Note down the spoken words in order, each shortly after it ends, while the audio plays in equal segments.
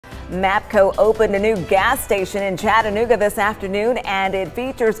Mapco opened a new gas station in Chattanooga this afternoon, and it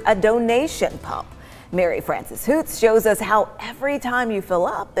features a donation pump. Mary Frances Hoots shows us how every time you fill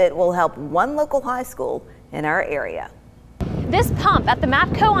up, it will help one local high school in our area. This pump at the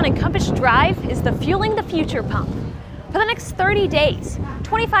Mapco on Encompass Drive is the Fueling the Future pump. For the next 30 days,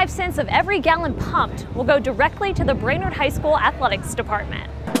 25 cents of every gallon pumped will go directly to the Brainerd High School athletics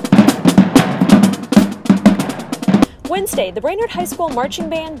department. Wednesday, the Brainerd High School marching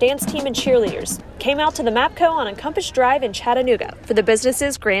band, dance team, and cheerleaders came out to the Mapco on Encompass Drive in Chattanooga for the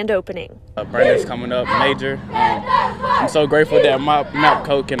business's grand opening. Brainerd's coming up major. I'm so grateful that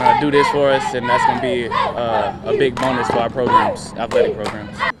Mapco can do this for us, and that's going to be a big bonus for our programs, athletic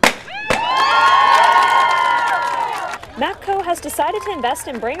programs. Mapco has decided to invest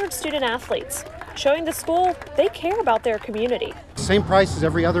in Brainerd student athletes, showing the school they care about their community. Same price as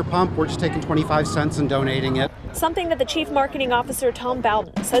every other pump, we're just taking 25 cents and donating it. Something that the Chief Marketing Officer, Tom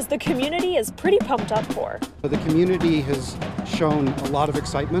Bowden, says the community is pretty pumped up for. The community has shown a lot of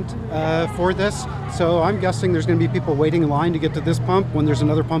excitement for this, so I'm guessing there's going to be people waiting in line to get to this pump when there's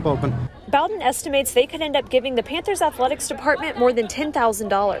another pump open. Bowden estimates they could end up giving the Panthers athletics department more than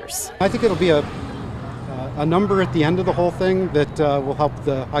 $10,000. I think it'll be a number at the end of the whole thing that will help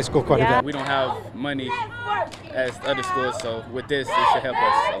the high school quite a bit. We don't have money as other schools, so with this, it should help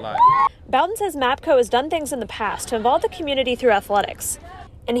us a lot. Bowden says Mapco has done things in the past to involve the community through athletics,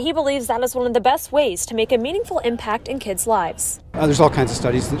 and he believes that is one of the best ways to make a meaningful impact in kids' lives. There's all kinds of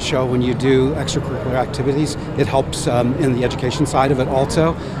studies that show when you do extracurricular activities, it helps in the education side of it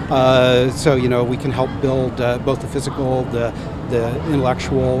also. So, you know, we can help build both the physical, the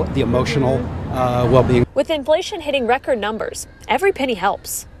intellectual, the emotional well-being. With inflation hitting record numbers, every penny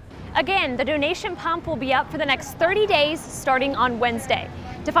helps. Again, the donation pump will be up for the next 30 days starting on Wednesday.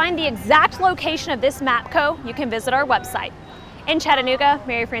 To find the exact location of this Mapco, you can visit our website. In Chattanooga,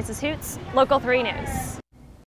 Mary Frances Hoots, Local 3 News.